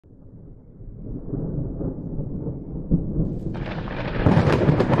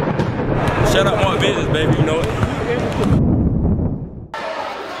business, baby. You know it.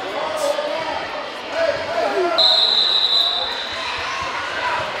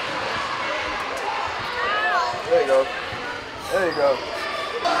 There you go. There you go.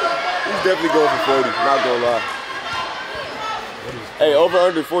 He's definitely going for 40, not gonna lie. Hey, over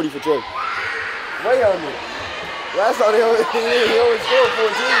under 40 for Trey. Way under. Last time he only scored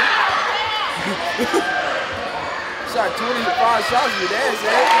 14. Shot 25 shots with that,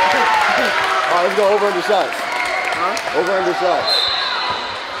 man. Alright, let's go over under shots. Huh? Over under shots.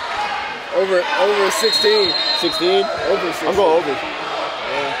 Over 16. 16? Over 16. I'm going over.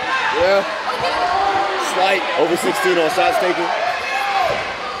 Yeah. Slight. Over 16 on shots taken.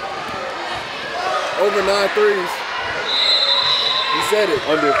 Over 9 threes. You said it.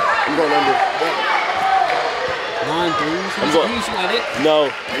 Under. I'm going under. 9 threes? I'm going. You shoot like that?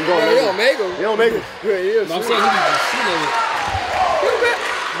 No. I'm going under. He don't make them. He don't make them. Yeah, he is. I'm saying he can just shoot at it.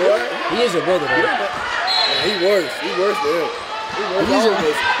 He is your brother, though. Yeah, he worse. He worse than him. He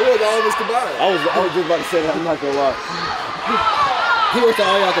was all of us combined. I was just about to say that. I'm not going to lie. He worse than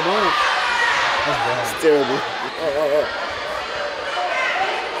all y'all combined. That's bad. It's terrible. Oh.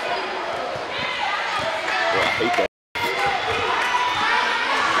 I hate that.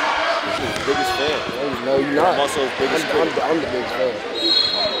 This is his biggest fan. No, you're not. I'm also his biggest fan. I'm the biggest fan.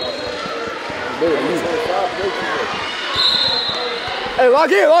 Hey,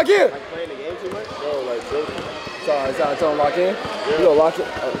 lock in, lock in! Like playing the game too much? No, like joking. Sorry, tell him lock in? Yeah. You gonna lock it?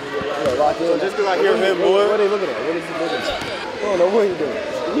 You gonna lock in? So just because I hear him, boy. What are they looking at? What is he looking at? I don't know what he's doing.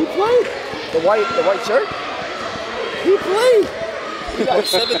 Did he play? The white shirt? He played. He got a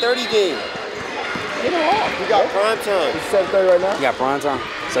 7:30 game. Get him off. He got prime time. It's 7:30 right now? He got prime time.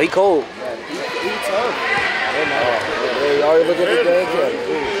 So he cold. Yeah, he tough. They already looking at the camera.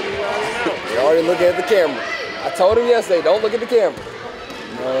 They already looking at the camera. I told him yesterday, don't look at the camera.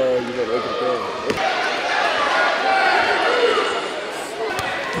 No, you gotta look at the camera.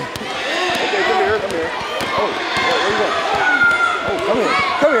 Okay, come here. Oh, where you going? Oh, come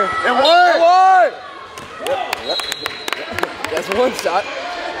here. And one! Yep. That's one shot.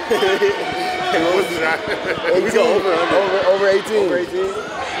 What was the shot? We go over 18. Over 18.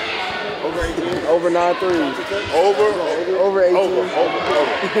 Over 9 threes. Over 18. Over.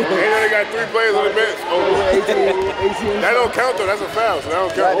 And they got 3 players on the bench. Over 18. That don't count though. That's a foul. So that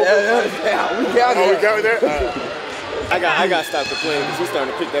don't count. We count that. Oh, we count that? I got to stop the plane because he's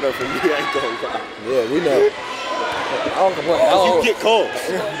starting to pick that up from me. I ain't going to. Yeah, we know. I don't complain. You get cold.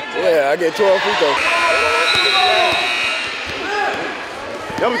 Yeah, I get 12 free throws.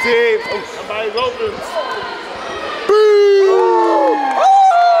 Double team. Oh, somebody's open. Boom!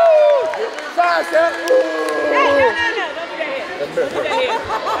 Side step. No. Don't do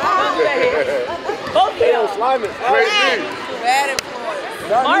that here. Both of y'all. Slime it. Bad influence.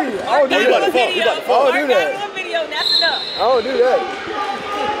 Mark, I don't do that. That's enough. I don't do that.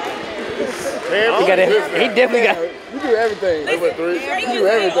 He definitely got. You do everything. You do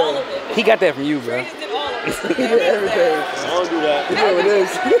everything. He got that from you, bro. You do everything. I don't do that. You do this.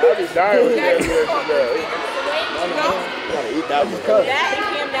 I'll be dying with that. You gotta eat that one.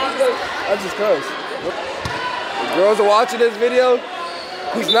 I just cuss. The girls are watching this video.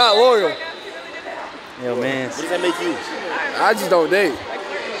 He's not loyal. Yo, man. What does that make you? I just don't date.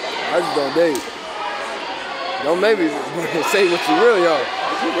 Don't make me say what you really are.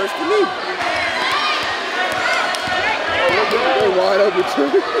 You worse than me. They're wide open too.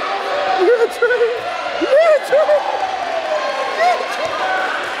 You're a tree. You're a tree.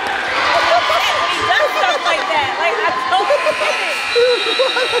 He does stuff like that. Like, I told him.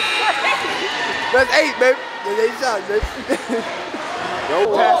 That's 8, baby. That's 8 shots, baby.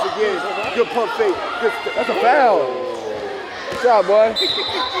 Don't pass again. Good pump fake. That's a foul. Good job, boy.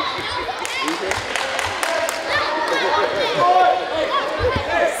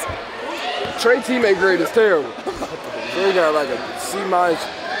 Trey teammate grade is terrible. Trey got like a C-, D-. I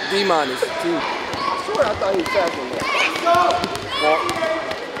swear I thought he was fast on that.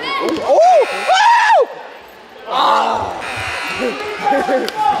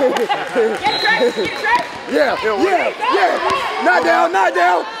 Get Trey. Yeah. Not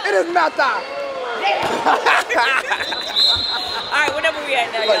down. It is not down. All right, what number we at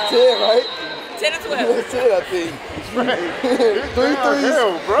now, Like y'all? 10, right? 10 or 12? 10, I think. 3 threes.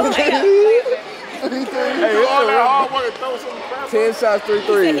 Bro. 3 threes. Hey, all that hard work and throw some crap. 10 shots, 3 He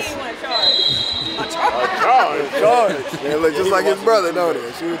threes. said he want to charge. Charge. Yeah, look just like his brother, don't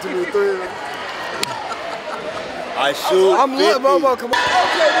it? Shoot 2 3. I shoot. I'm lit, bro. Come on.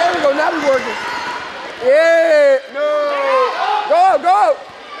 Okay, there we go. Now we working. Yeah. No. Go.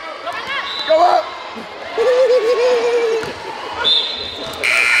 Go up.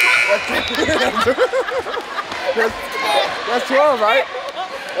 That's 12, right?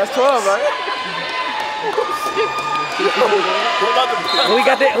 That's 12, right? Who we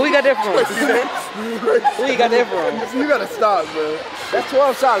got that from? Who you got that from? You gotta stop, bro. That's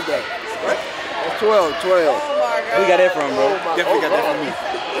 12 shots, though. Right? That's 12. Who you got that from, bro? Definitely got that from me.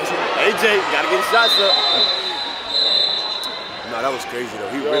 AJ, gotta get his shots up. No, that was crazy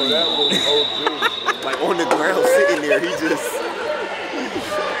though. He really, like on the ground sitting there, he just.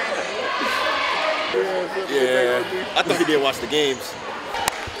 Yeah, I thought he didn't watch the games.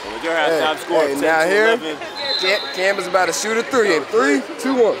 With your halftime score, hey, 10 now to here, 11. Cam is about to shoot a 3. In 3,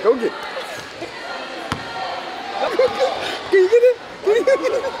 2, 1. Go get it. Can you get it? Can you get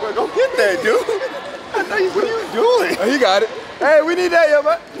it? Bro, go get that, dude. I thought what are you doing? Oh, he got it. Hey, we need that, yo,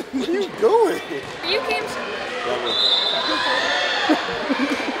 man. What are you doing? You came.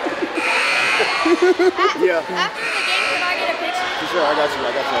 Yeah. After the game, can I get a picture? For sure, I got you.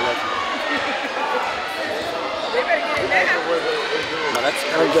 They better get it now. No, that's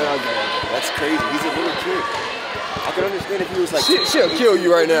crazy. That's crazy. He's a little kid. I can understand if he was like. She'll kill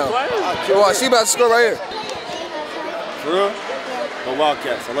you right now. Oh, she about to score right here. For real? The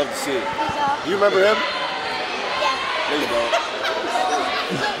Wildcats. I love to see it. You remember him? Yeah. There you go.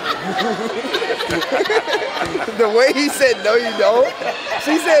 The way he said no, you don't.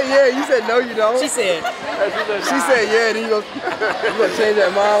 She said yeah. You said no, you don't. She said Yeah. And he goes, you gonna change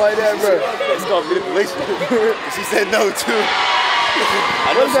that mind like that, bro? It's called manipulation. She said no too.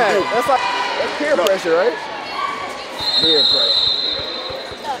 I know What's that? That's peer pressure, right? Peer pressure.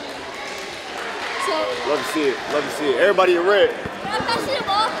 Love to see it. Love to see it. Everybody in red. Can I see the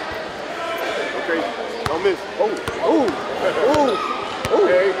ball? Okay. Don't miss. Ooh.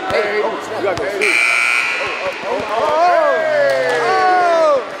 Hey. You got to go shoot.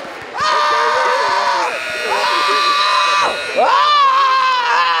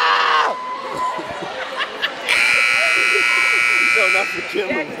 Showing up for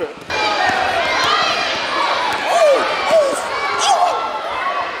Kimber, bro.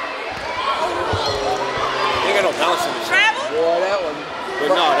 Ain't got no balance in this. Travel? Boy, that one. But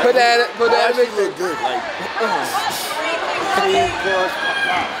no, Put that in look good. Like,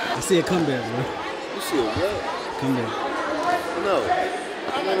 I see a comeback, bro. you see a what? Comeback. No.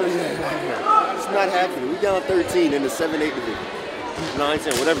 It's not happening. We down 13 in the 7-8 division.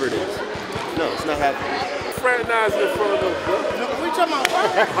 9-10, whatever it is. No, it's not happening. Fraternize in front of us, bro. What are you talking about?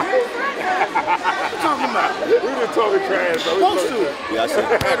 What you talking about? We been talking trash, bro. Supposed to. Yeah, I see.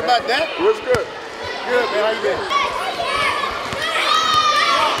 Heard about that? What's good? Good, man. How you been?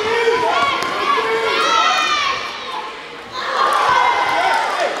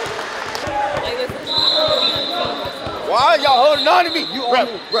 Why are y'all holding on to me? You on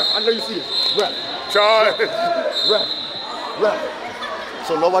me. Ref, I know you see this. Ref. Charge. Ref.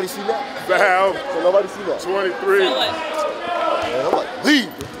 So nobody see that? Foul. So nobody see that? 23. Man, I'm like,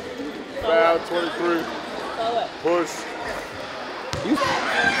 leave. Foul, 23. Push. He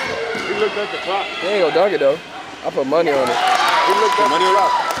looked at the clock. He ain't gonna dunk it though. I put money on it. He looked at Money the on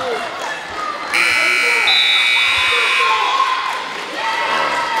clock.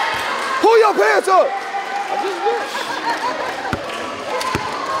 Pull your pants up.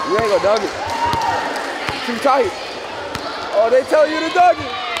 You ain't gonna dunk it. Too tight. Oh, they tell you to dunk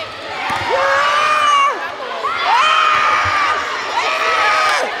it.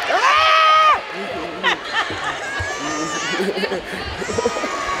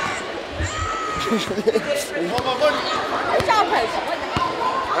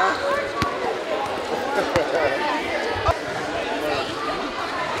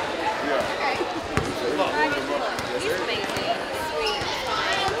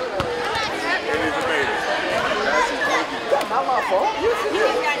 Not my fault.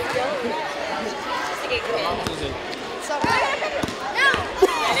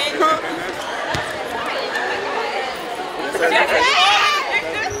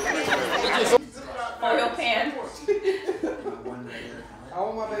 Oh, your pan. I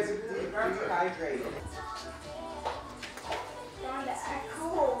want my baby to be dehydrated.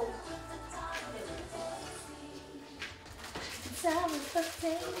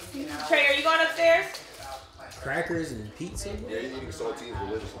 Trey, are you going upstairs? Crackers and pizza. Yeah, you need saltines for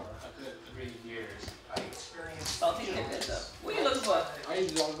this. Saltine and pizza. What are you looking for?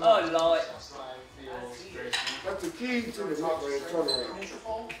 Oh, Lord. That's the key to the turnaround.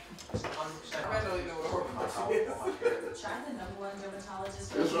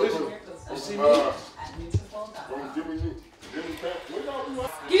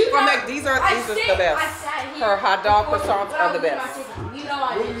 These are the best. Her hot dog croissants are the best.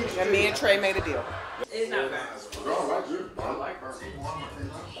 And me and Trey made a deal. It's not bad.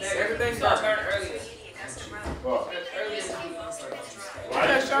 Everything's Start burning early. Oh.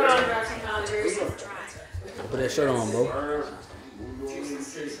 that shirt on, Jaxon. Put that shirt on, bro.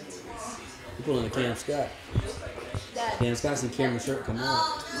 You pulling a Cam Scott. Cam Scott's in Cameron's shirt. Come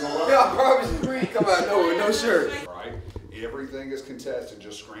on. Yeah, I promise you, come out nowhere, no shirt. Right? Everything is contested.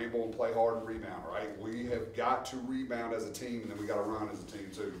 Just scramble and play hard and rebound, right? We have got to rebound as a team, and then we got to run as a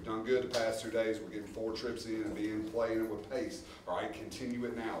team, too. We've done good the past 2 days. We're getting 4 trips in and playing it with pace, all right? Continue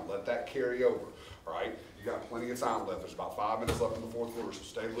it now. Let that carry over, all right? You got plenty of time left. There's about 5 minutes left in the 4th quarter, so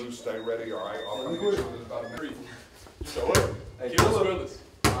stay loose, stay ready, all right? I'll come get you in about a minute. So what? Hey, Kill the Skrillers.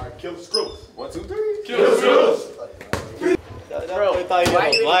 All right, kill the Skrillers. 1, 2, 3. Kill the Skrillers. Bro, I thought you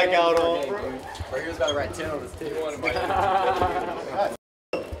had a blackout on. Bro, he was about to write 10 on his tip.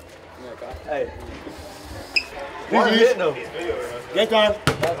 Hey. Who's hitting him? Game time.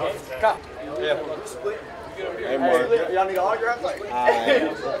 Yeah. Hey, Mark. Y'all need an autograph?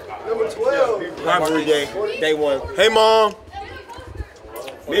 Number 12. Rivalry day, day 1. Hey, Mom.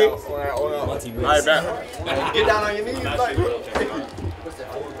 Me? Alright, back. Get down on your knees. Like,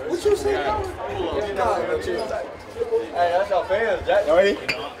 what you say? Hey, that's our fans, Jack. You ready?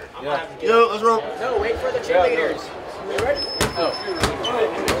 Yeah. Yo, let's roll. No, wait for the cheerleaders. You ready?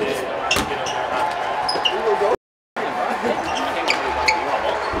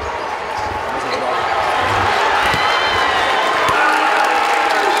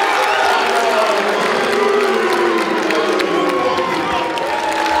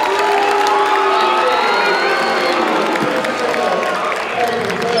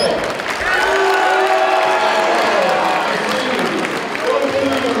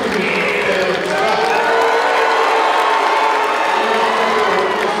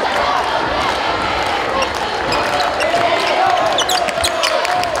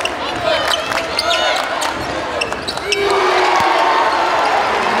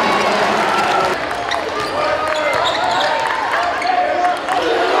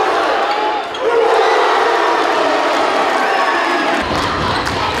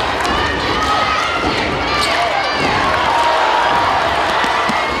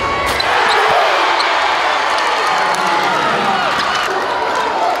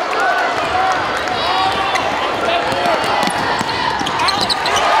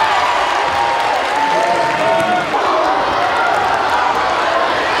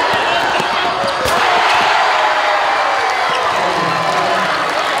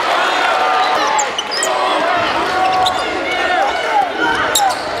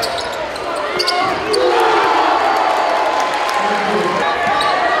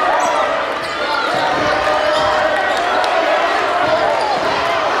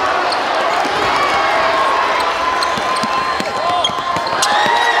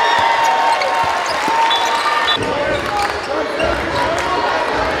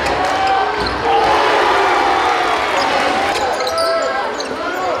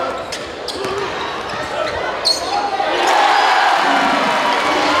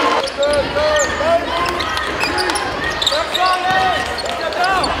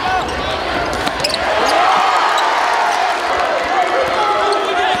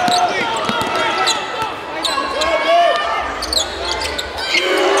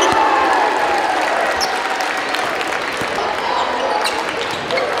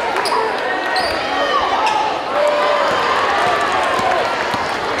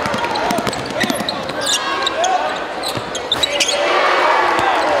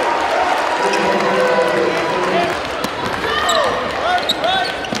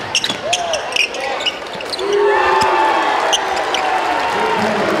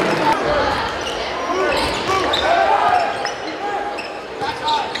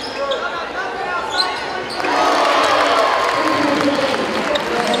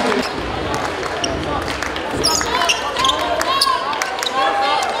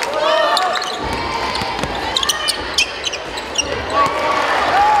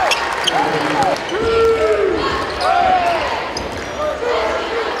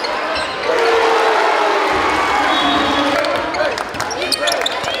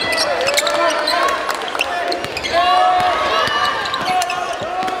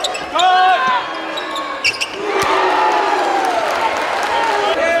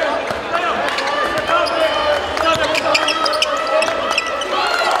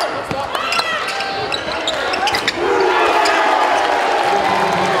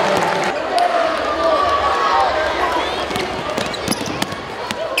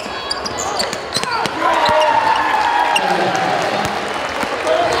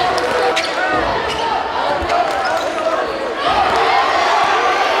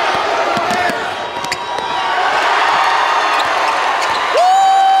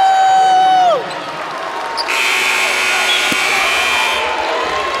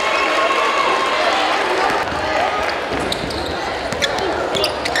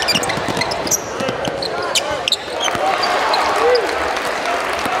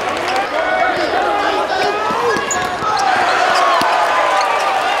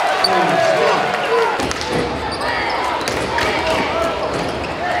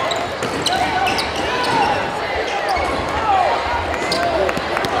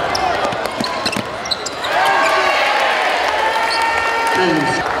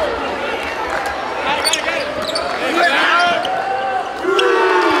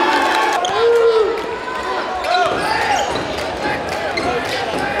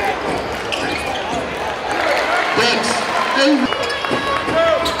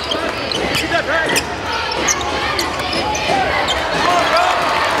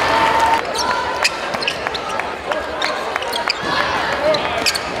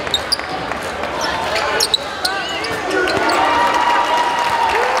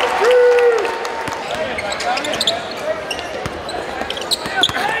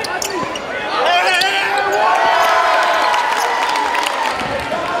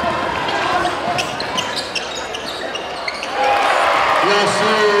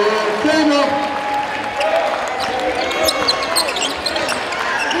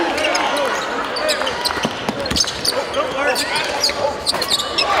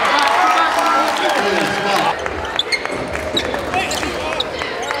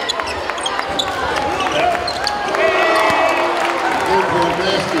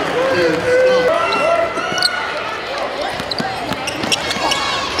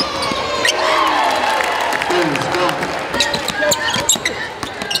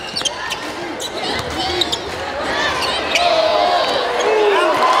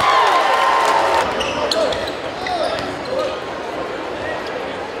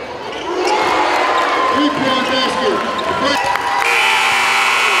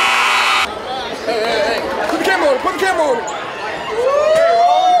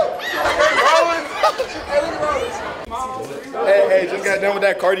 Hey, just got done with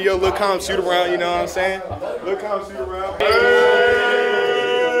that cardio, little calm shoot around, you know what I'm saying? Little calm shoot around. Hey!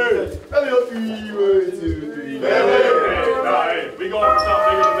 Hey, 1, 2, 3. Hey, we going for something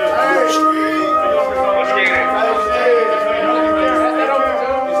bigger than this.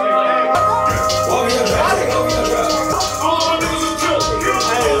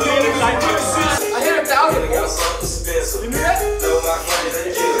 I hit 1,000. You knew that? I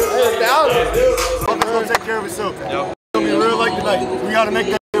hit 1,000. It's gonna take care of itself. It's gonna be real like tonight. We gotta make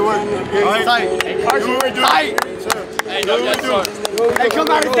that shit work. All right? Tight. Hey, Carson, we're doing. Tight. Sure. Hey, no, that's right. Hey, come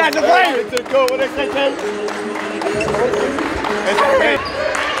out and catch the play. Go. What they say, Ken?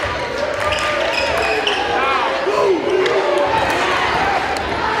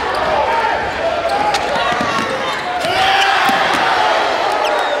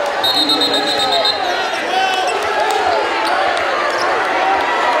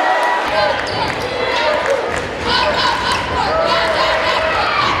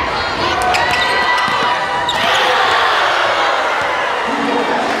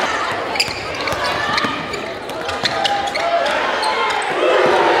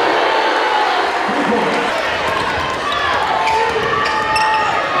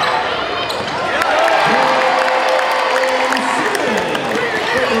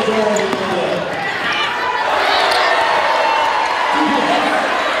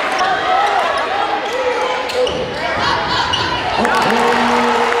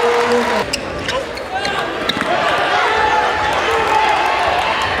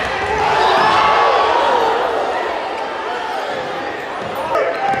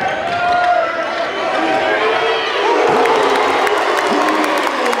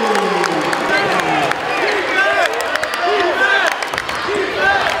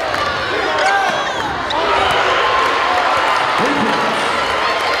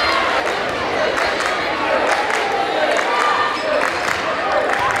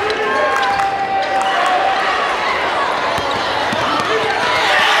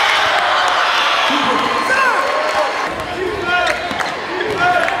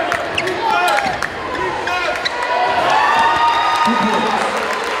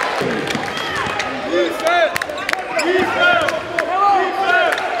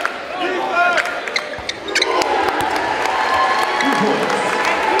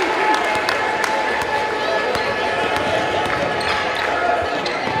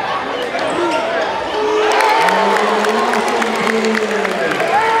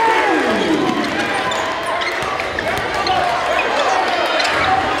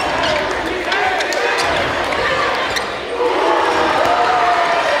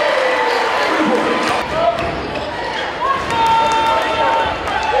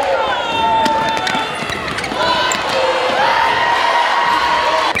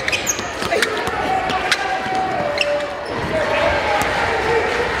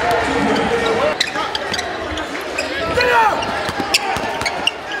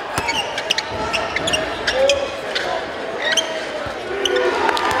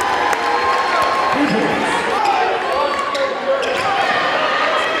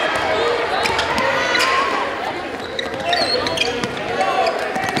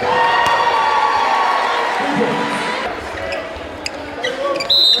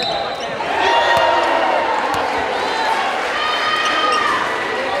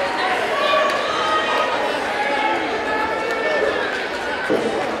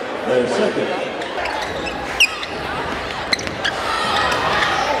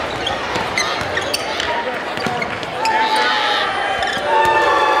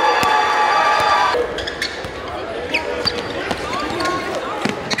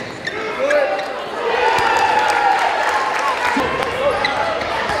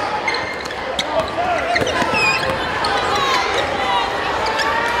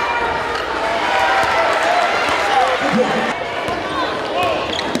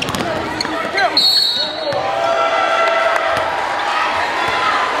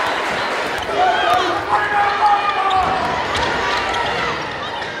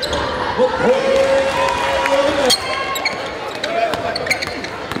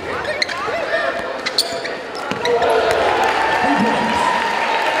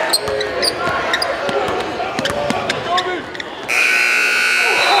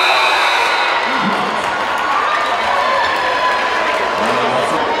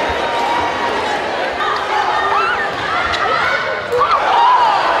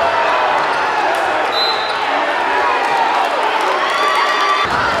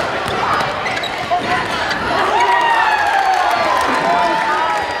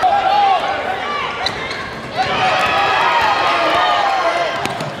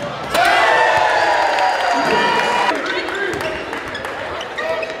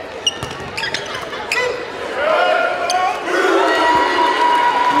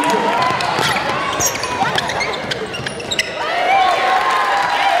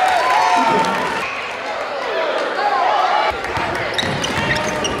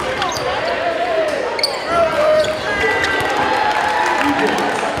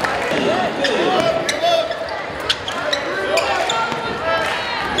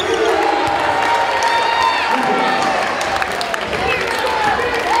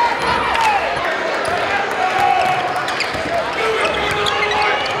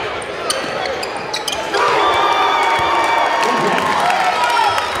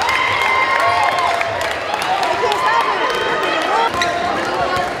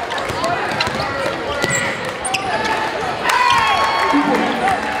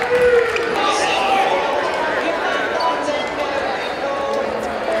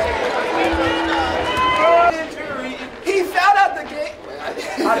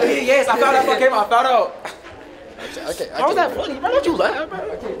 I found out. I came out. I found out. How was that funny, bro? Don't you laugh,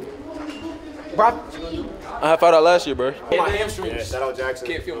 bro? I found out last year, bro. My hamstring. Yeah, shout out Jaxon.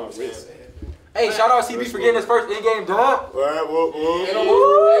 Can't feel my wrist. Hey, shout out CB for getting his first in-game dunk. You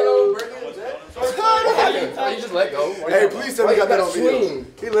just let go. Hey, please tell me you got that on video.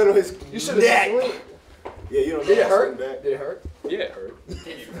 He let on his. You should have swing. Yeah, you don't. Did it hurt? Did it hurt? Yeah, it hurt. Did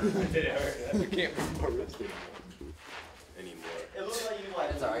it hurt? I can't be more rested anymore. It looks like you like.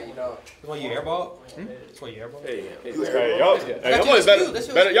 It's alright, you know. That's why you airball? That's why you airball? Hey, y'all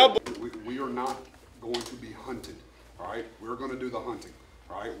better. Y'all. We are not going to be hunted, all right? We're going to do the hunting,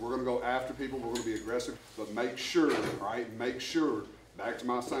 all right? We're going to go after people. We're going to be aggressive, but make sure, all right? Make sure, back to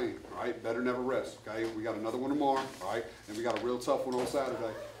my saying, all right? Better never rest, okay? We got another one tomorrow, all right? And we got a real tough one on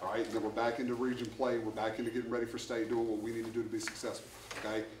Saturday, all right? And then we're back into region play. We're back into getting ready for state, doing what we need to do to be successful,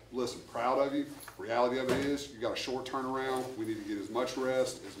 okay? Listen, proud of you. Reality of it is, you got a short turnaround. We need to get as much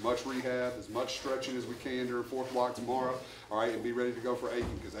rest, as much rehab, as much stretching as we can during 4th block tomorrow, all right, and be ready to go for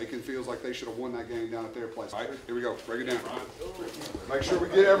Aiken, because Aiken feels like they should have won that game down at their place. All right, here we go. Break it down. Make sure we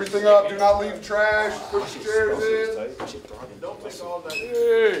get everything up. Do not leave the trash. Put your chairs in. Don't take all night.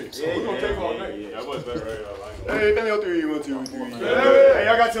 Hey, we're going to take all night. That was better, right? Hey, let me know 3, 1, 2, 3. Hey,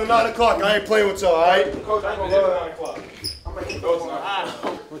 y'all got till 9 o'clock. I ain't playing with y'all, all right? Coach, I'm going to 9 o'clock.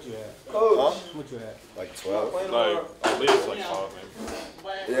 What you at? Coach. What you at? Like 12. Like, at least like 5,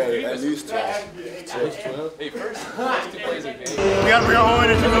 maybe. Yeah, at least 12. Hey, first 2 plays a game. We got to bring our own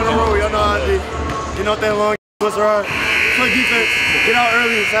energy on the road. Y'all know how to do. You know what that long was, right? Play defense. Get out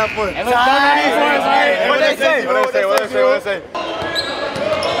early and have fun. And let's go to defense, right? What they say? What they say?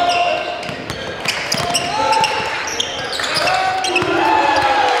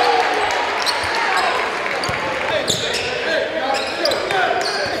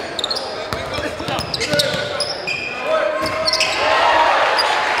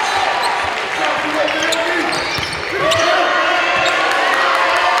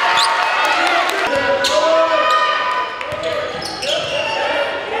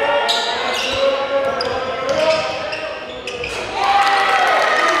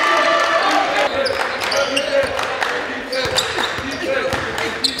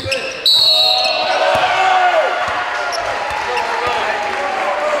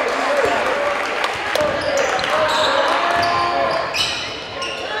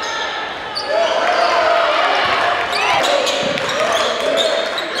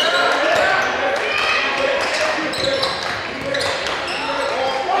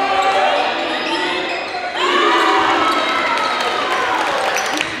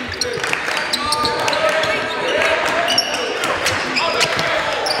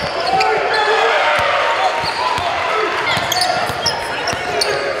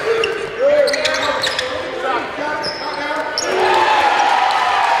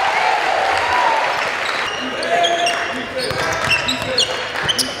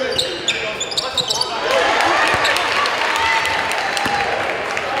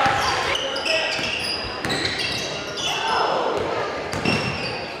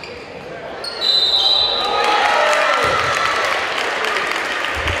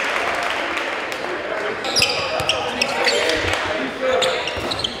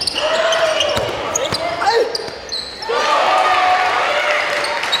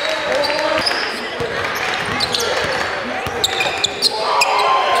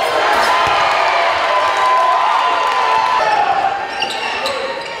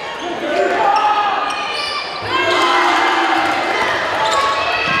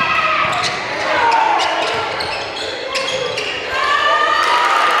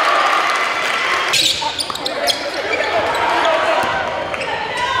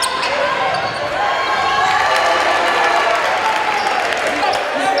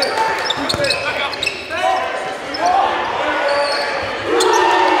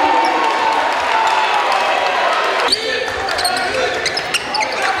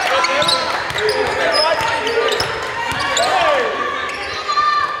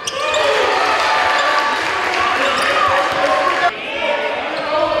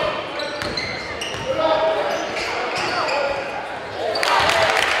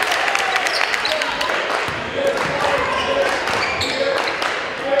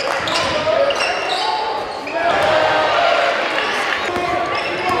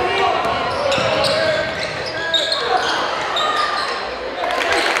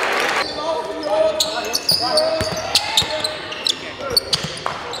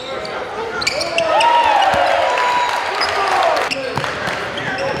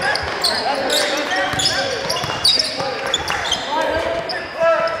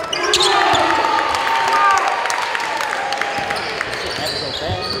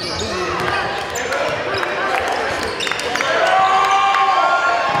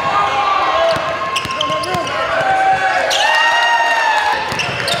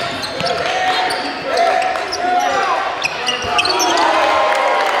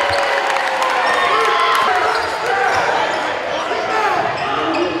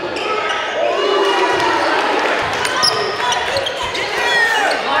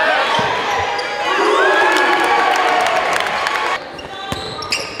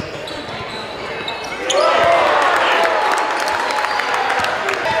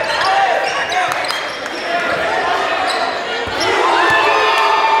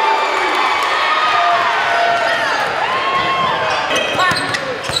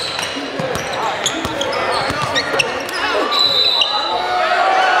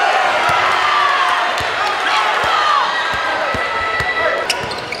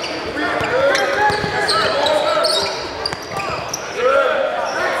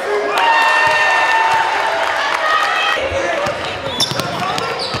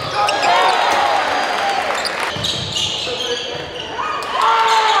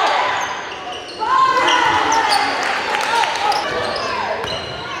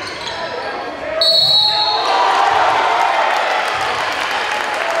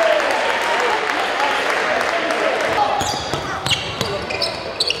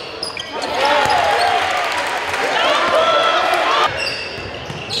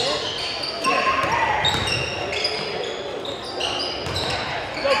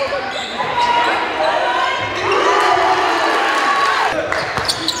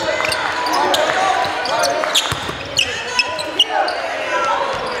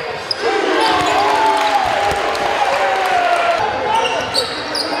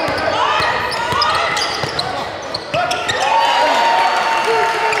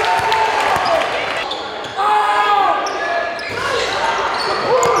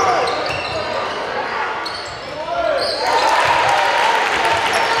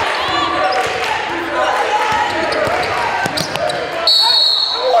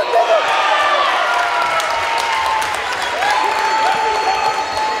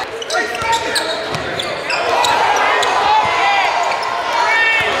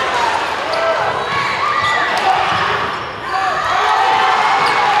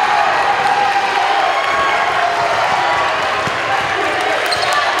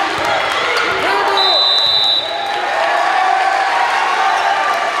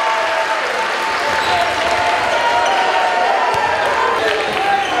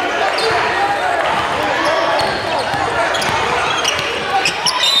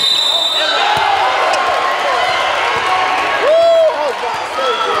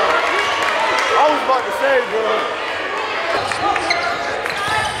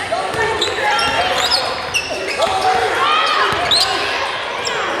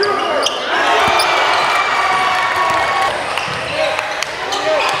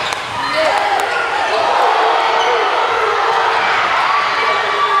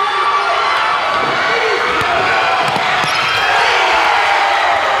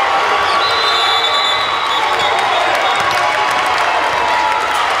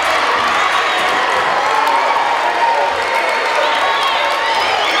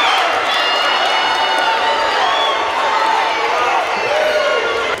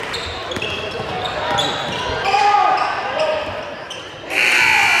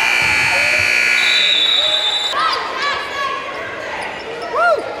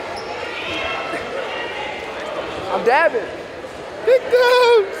 I'm dabbing. Big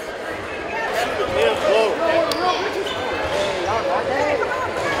dubs.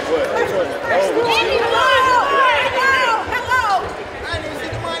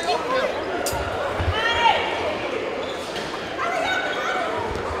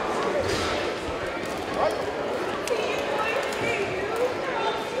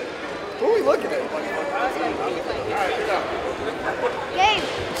 Who are we looking at? Gabe,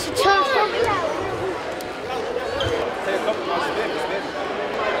 she chose from me.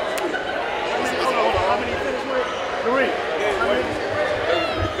 How many you finished with? 3.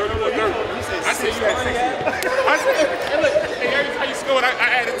 I said you had 60. I said, hey, look, hey, every time you scored, I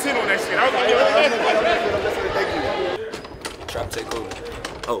added 10 on that shit. I was like, Trap takeover.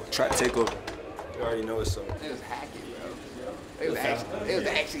 Oh, trap takeover. You already know it's so. It was hacking, bro. It was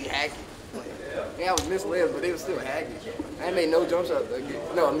actually hacking. Yeah, I was misled, but they was still hacking. I ain't made no jump shots.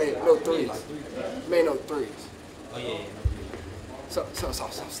 No, I made no threes. Made no threes. Oh yeah. So.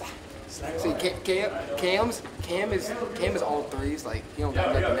 See, Cam is all threes. Like he don't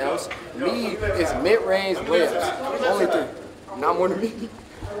got nothing else. Me is mid range layups. Only 3. Not more than me.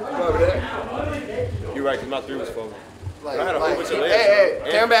 Remember that? You're right, because my 3 was full. Like, I had a whole bunch of layups. Hey,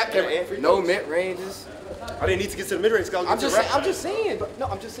 Cam back. No mid ranges. I didn't need to get to the mid range. I'm just saying, but no,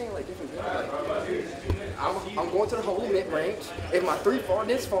 I'm just saying like different. Like, I'm going to the whole mid range. If my 3 fall,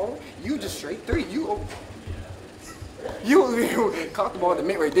 this fall, you just straight 3. You caught the ball at the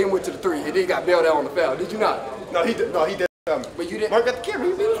mid range, then went to the 3, and then you got bailed out on the foul. Did you not? No, he did. But you didn't. Mark got the camera.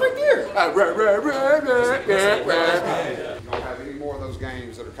 He was right there. You don't have any more of those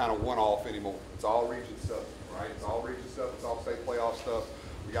games that are kind of one-off anymore. It's all region stuff, right? It's all region stuff. It's all state playoff stuff.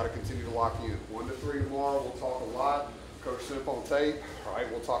 We got to continue to lock in. 1 to 3 tomorrow. We'll talk a lot. Coach Simp on tape. All right,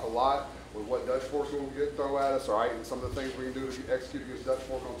 we'll talk a lot with what Dutch Fork will throw at us. All right, and some of the things we can do to execute against Dutch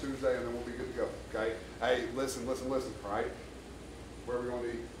Fork on Tuesday, and then we'll be good to go. Okay. Hey, listen. All right. Where are we going to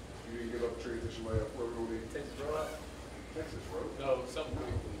eat? You didn't give up a transition layup. Where are we going to eat? Texas Road. Texas Road. No, something.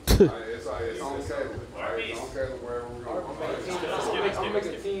 It's on Caleb. Right? It's on Caleb. Wherever we're going. I'm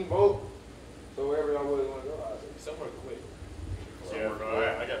making a team vote. So wherever y'all really want to go, somewhere quick. Yeah, bro.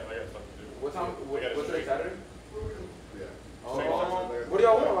 I got something to do. What time? What's today, Saturday? Yeah. What do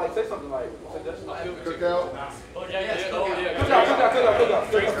y'all want? Like, say something like. Cookout. Oh, yeah.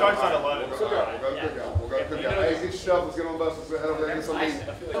 Cookout. Drink starts at 11. We'll go to cookout. Hey, get your stuff. Let's get on the bus. Let's head over there and get some meat.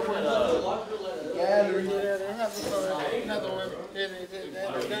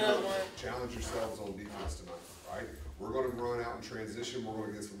 Challenge yourselves on defense tonight, right? We're going to run out in transition. We're going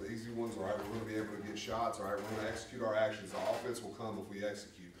to get some easy ones, all right? We're going to be able to get shots, all right? We're going to execute our actions. The offense will come if we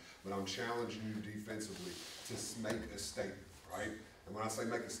execute. But I'm challenging you defensively to make a statement, right? And when I say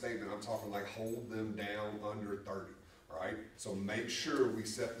make a statement, I'm talking like hold them down under 30, all right? So make sure we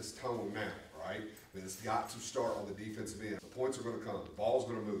set this tone now, right? But it's got to start on the defensive end. The points are going to come. The ball's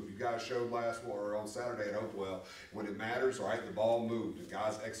going to move. You guys showed on Saturday at Hopewell, when it matters, all right, the ball moved and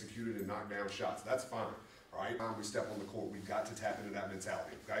guys executed and knocked down shots. That's fine, all right? When we step on the court, we've got to tap into that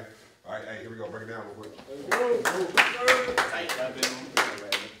mentality, okay? All right, hey, here we go. Break it down real quick.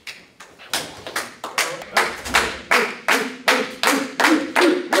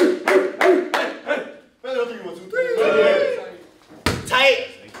 Tight.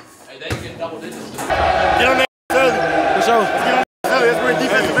 Hey, they can get double digits. Get on that early. For sure. Let's get on that early. That's where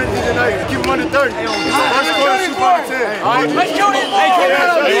defensive end tonight. Keep them under 30. First quarter, shoot under 10. All right. Let's shoot it. Hey, keep it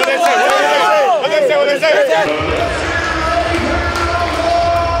up. What they say?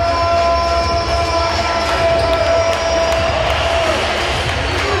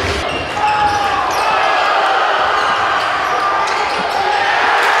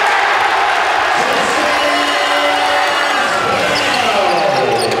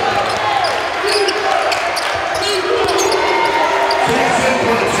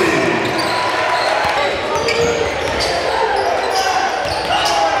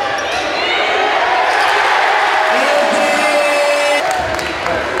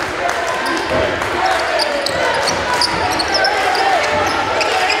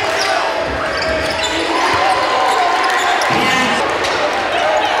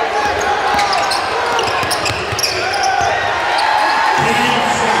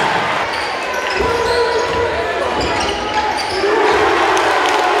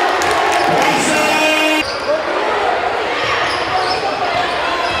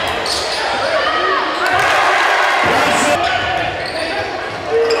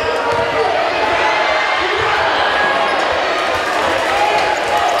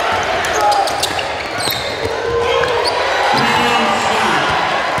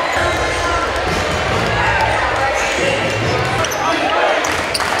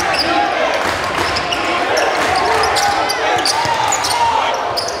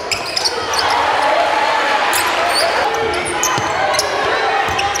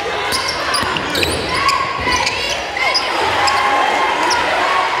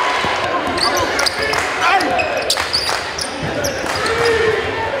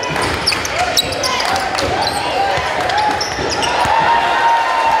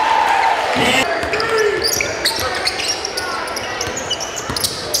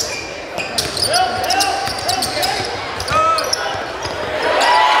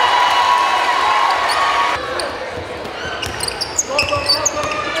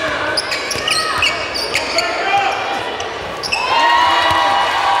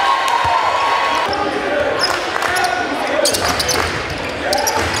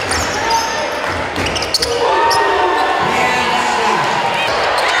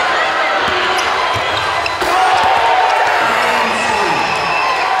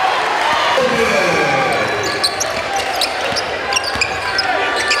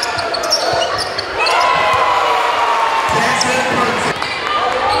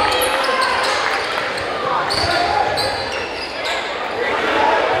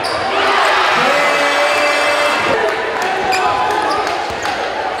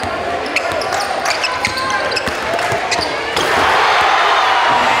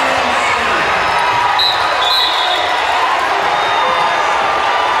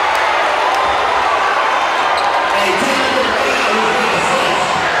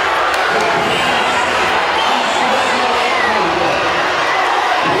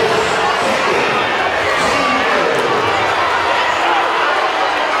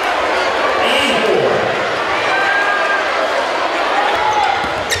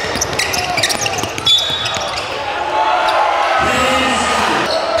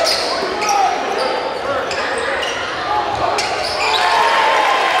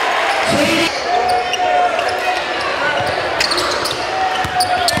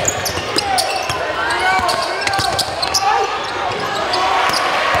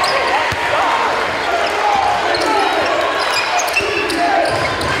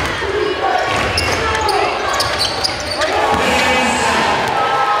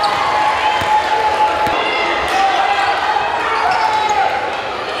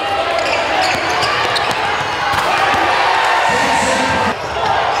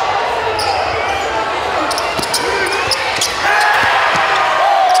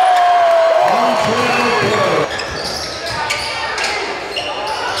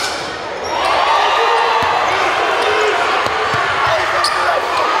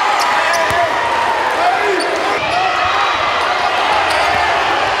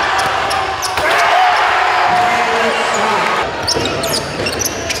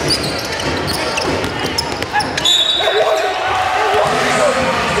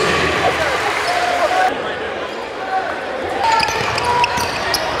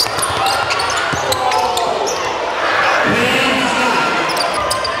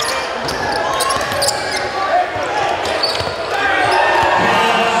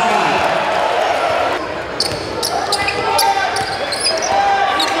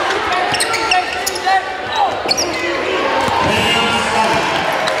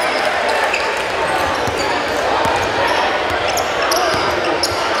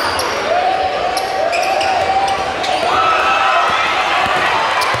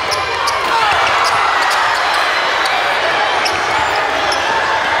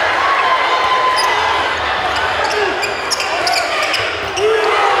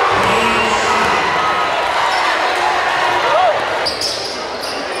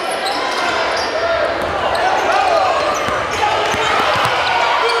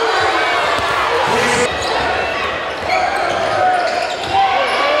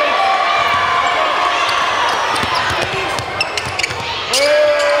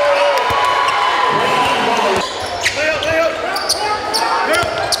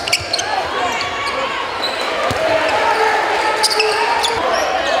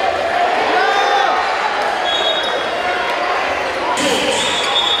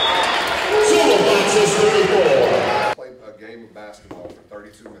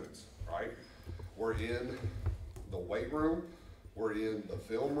 weight room, we're in the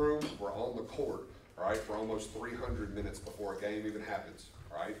film room, we're on the court, all right, for almost 300 minutes before a game even happens,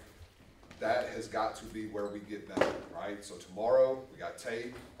 all right? That has got to be where we get better, right? So tomorrow, we got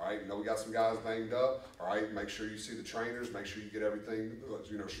tape, all right? You know, we got some guys banged up, all right? Make sure you see the trainers, make sure you get everything,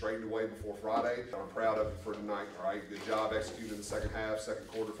 you know, straightened away before Friday. I'm proud of you for tonight, all right? Good job executing the second half, second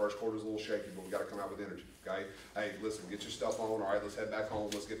quarter, first quarter's a little shaky, but we got to come out with energy, okay? Hey, listen, get your stuff on, all right? Let's head back home,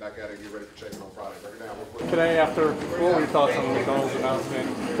 let's get back at it and get ready for Chapin on Friday. Break it down real quick. Today, after, what were your thoughts on the McDonald's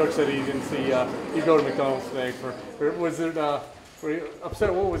announcement? Coach said he didn't see you go to McDonald's today. Was it, were you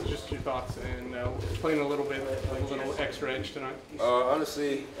upset? What was just your thoughts and playing a little extra edge tonight?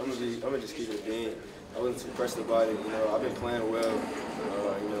 Honestly, I'm gonna just keep it a bean. I wasn't too pressed about it. You know, I've been playing well.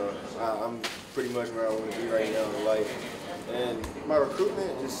 You know, I'm pretty much where I want to be right now in life. And my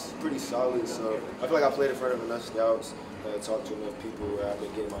recruitment is pretty solid. So I feel like I played in front of enough scouts, talked to enough people where I've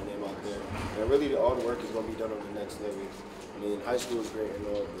been getting my name out there. And really, all the work is gonna be done on the next level. I mean, high school is great and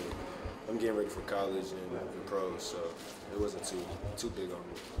all, but I'm getting ready for college and pros, so it wasn't too big on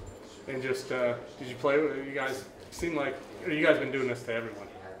me. And just, did you play? You guys seem like you guys been doing this to everyone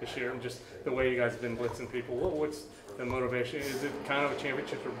this year. And just the way you guys have been blitzing people. What's the motivation? Is it kind of a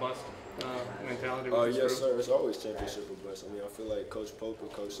championship or bust mentality? Yes, sir. It's always championship or bust. I mean, I feel like Coach Pope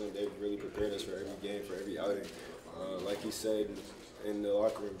and Coach Sim, they've really prepared us for every game, for every outing. Like he said in the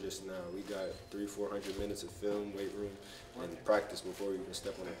locker room just now, we got 300-400 minutes of film, weight room, and practice before we even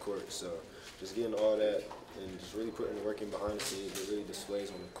step on the court. So just getting all that and just really putting the work in behind the scenes, it really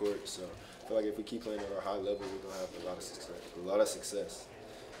displays on the court. So I feel like if we keep playing at our high level, we're gonna have a lot of success.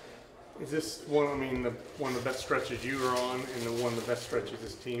 Is this one of the best stretches you are on, and one of the best stretches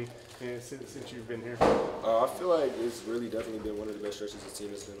this team since you've been here? I feel like it's really definitely been one of the best stretches the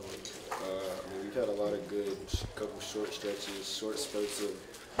team has been on. I mean, we've had a lot of good, couple short stretches, short spurts of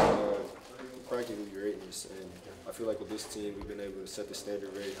practically greatness, and I feel like with this team, we've been able to set the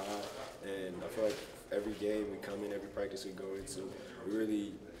standard very high, and I feel like every game we come in, every practice we go into, we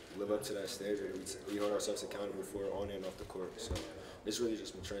really live up to that standard. We hold ourselves accountable for it on and off the court, so it's really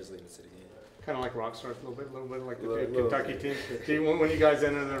just been translating to the game. Kind of like rock stars, a little bit like the Kentucky team. When you guys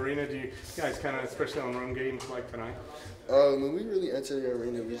enter the arena, do you guys kind of, especially on road games like tonight? When we really enter the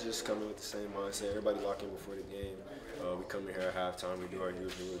arena, we just come in with the same mindset. Everybody lock in before the game. We come in here at halftime. We do our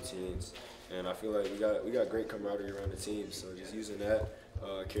usual routines, and I feel like we got great camaraderie around the team. So just using that,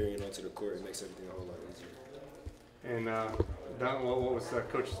 carrying onto the court, it makes everything a whole lot easier. And what was the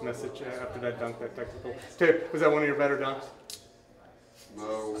coach's message after that dunk, that technical? Was that one of your better dunks?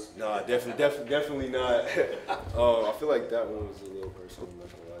 No, definitely not. I feel like that one was a little personal. I'm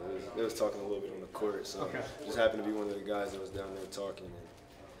not gonna lie. They was talking a little bit on the court, so just happened to be one of the guys that was down there talking. And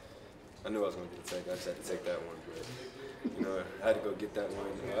I knew I was gonna get the take. I just had to take that one, but you know, I had to go get that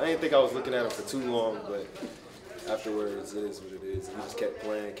one. I didn't think I was looking at him for too long, but afterwards, it is what it is. We just kept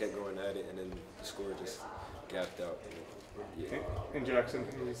playing, kept going at it, and then the score just gapped out. Yeah. And Jaxon,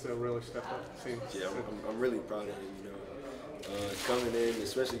 he's really stepped up. Yeah, I'm really proud of him. You know. Coming in,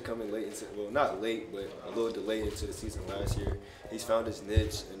 especially coming late into, well, not late, but a little delayed into the season last year, he's found his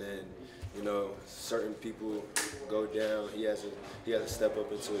niche, and then, you know, certain people go down. He has to step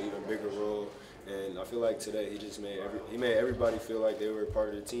up into an even bigger role, and I feel like today he made everybody feel like they were a part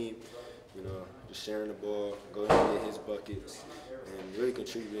of the team. You know, just sharing the ball, going to get his buckets, and really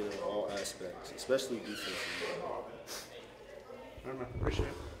contributing in all aspects, especially defensively. Appreciate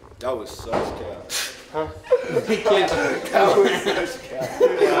it. That was such cap. Huh? That was such cap.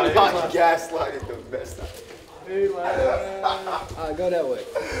 I'm gaslighting the best out. Go that way.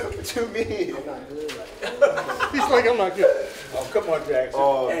 What you mean? I'm not good. He's like, I'm not good. Oh, come on, Jaxon.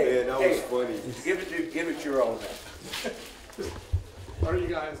 Oh, man, that was funny. Give it your all. Are you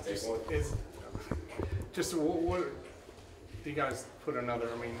guys what do you guys put another?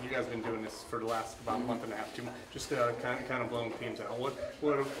 I mean, you guys have been doing this for the last about a month and a half, 2 months, just kind of blowing teams out. What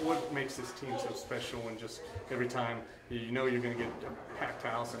makes this team so special? And just every time you know you're going to get a packed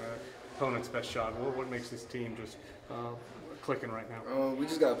house and an opponent's best shot. What makes this team just clicking right now? We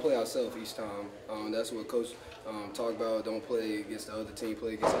just got to play ourselves each time. That's what Coach talked about. Don't play against the other team,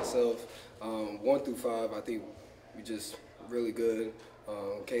 play against ourselves. 1 through 5, I think we just really good.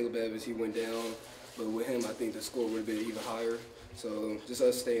 Caleb Evans, he went down. But with him, I think the score would have been even higher. So just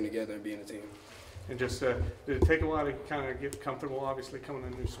us staying together and being a team. And just did it take a while to kind of get comfortable, obviously, coming to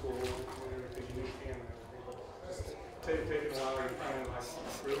a new school and everything you can? Just taking a while to kind of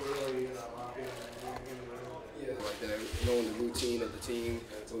really lock in the room. Yeah, like that. Knowing the routine of the team,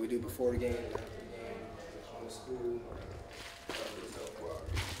 what we do before the game, after the game, on the school.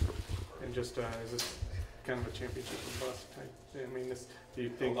 And just is this kind of a championship or bust type? I mean, do you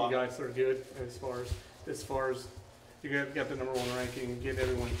think you guys are good as far as you got the #1 ranking, get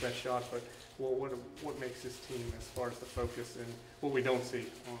everyone's best shot, but what makes this team as far as the focus and what we don't see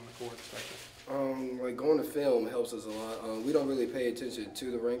on the court especially? Like going to film helps us a lot. We don't really pay attention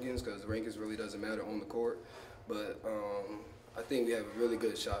to the rankings because the rankings really doesn't matter on the court, but I think we have a really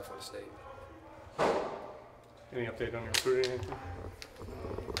good shot for the state. Any update on your recruiting?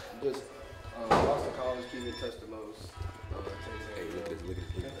 Just Boston College, keep it touch the most. Hey, look at this.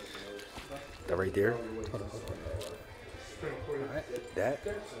 That right there.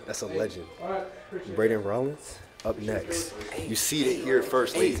 That's a legend. Braden Rollins up next. You see it here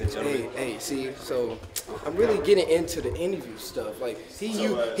first, ladies and gentlemen. Hey, see, so I'm really getting into the interview stuff. Like he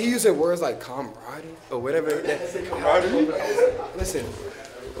using words like camaraderie or whatever. Listen,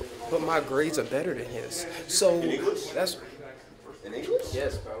 but my grades are better than his. So that's in English?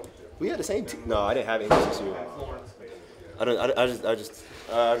 Yes, bro. We had the same team. No, I didn't have English this year. I don't know how to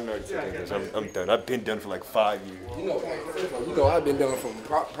say English. I'm done. I've been done for like 5 years. You know, I've been done from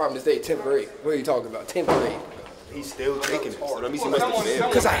Providence State 10th grade. What are you talking about? 10th grade. He's still taking it. So let me see what's the film.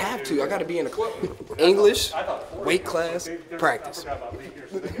 Because I have to. I got to be in the English, weight class, practice.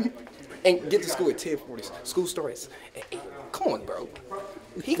 And get to school at 10:40. School starts at 8. Come on, bro.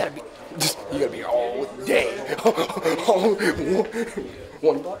 He gotta be all day.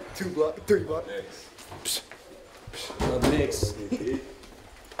 1 block, 2 block, 3 block. Next.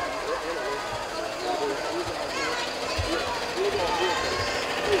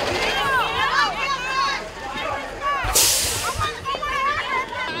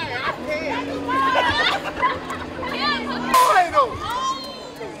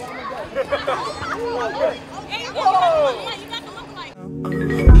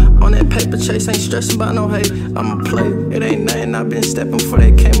 On that paper chase, ain't stressing about no hate. I'ma play. It ain't nothing. I've been stepping before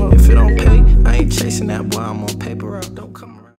they came up. If it don't pay, I ain't chasing that boy. I'm on paper route. Don't come around.